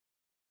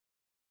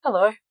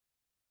Hello,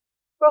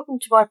 welcome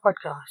to my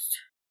podcast.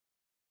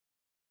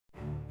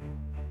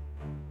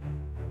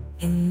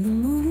 In the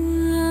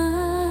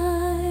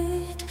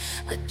moonlight,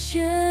 a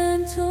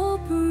gentle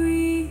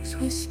breeze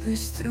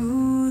whispers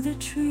through the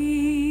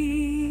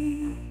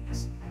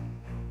trees.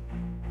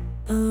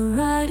 A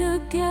rider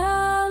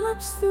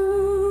gallops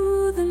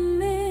through the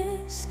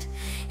mist,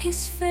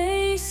 his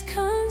face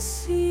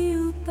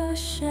concealed by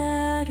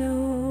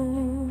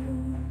shadows.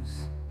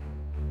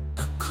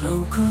 A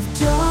cloak of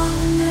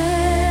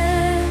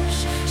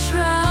darkness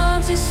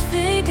shrouds his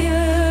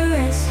figure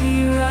as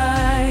he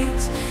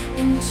rides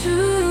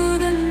into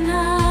the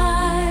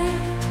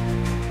night.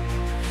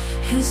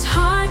 His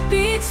heart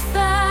beats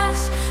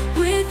fast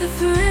with the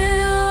thrill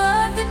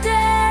of the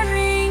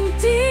daring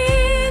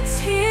deeds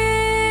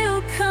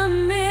he'll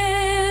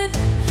commit.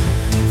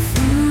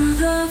 Through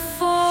the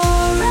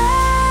forest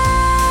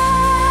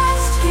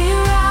he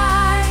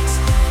rides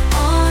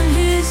on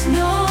his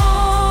noble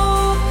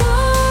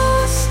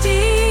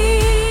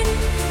steed,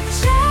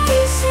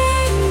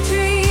 chasing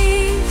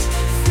dreams,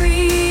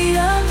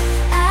 freedom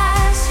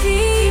as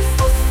he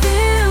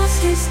fulfills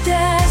his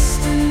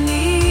destiny.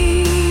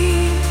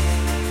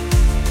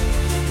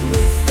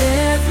 With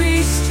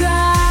every stride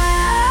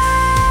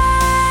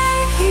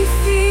he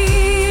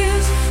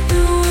feels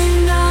the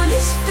wind on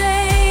his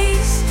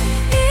face.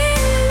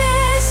 In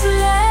this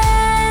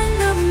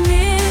land of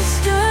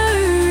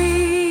mystery,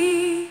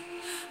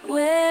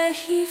 where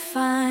he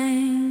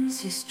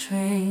finds his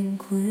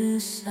tranquil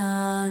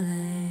solace.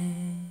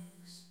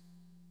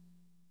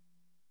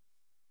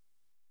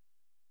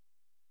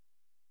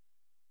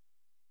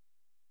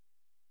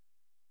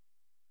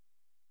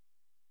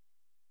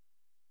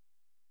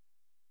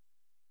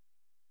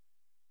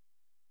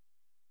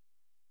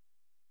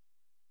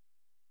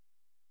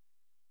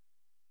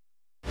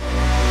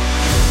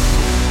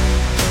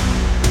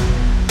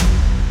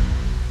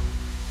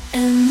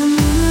 In the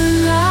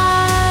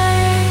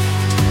moonlight,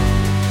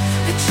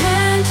 a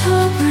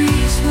gentle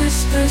breeze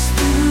whispers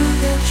through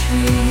the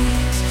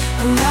trees.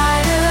 A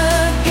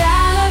rider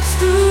gallops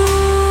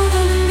through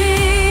the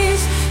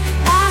mist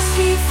as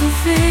he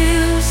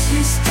fulfills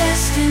his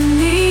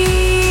destiny.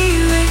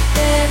 With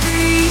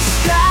every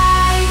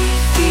stride he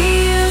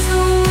feels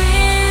the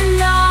wind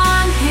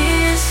on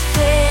his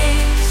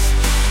face.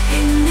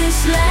 In this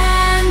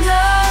land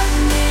of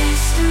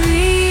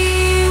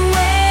mystery,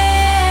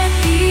 where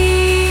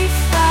he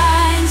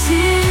finds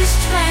his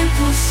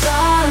tranquil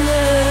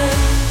solace.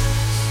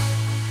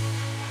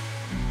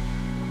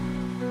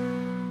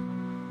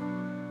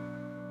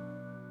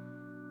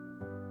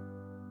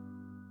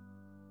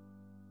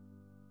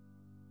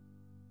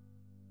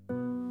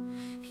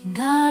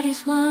 God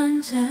is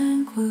one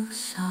tranquil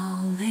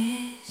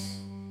solace.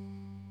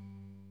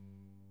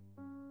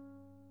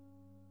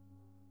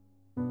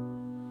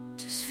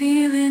 Just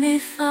feeling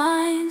it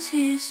finds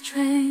his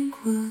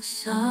tranquil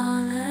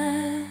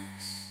solace.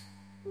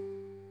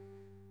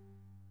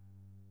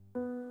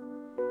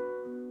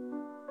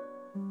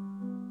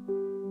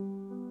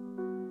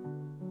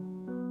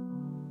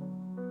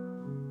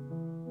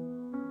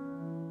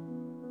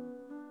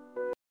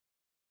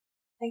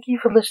 Thank you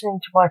for listening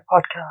to my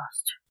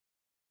podcast.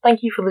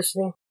 Thank you for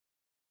listening.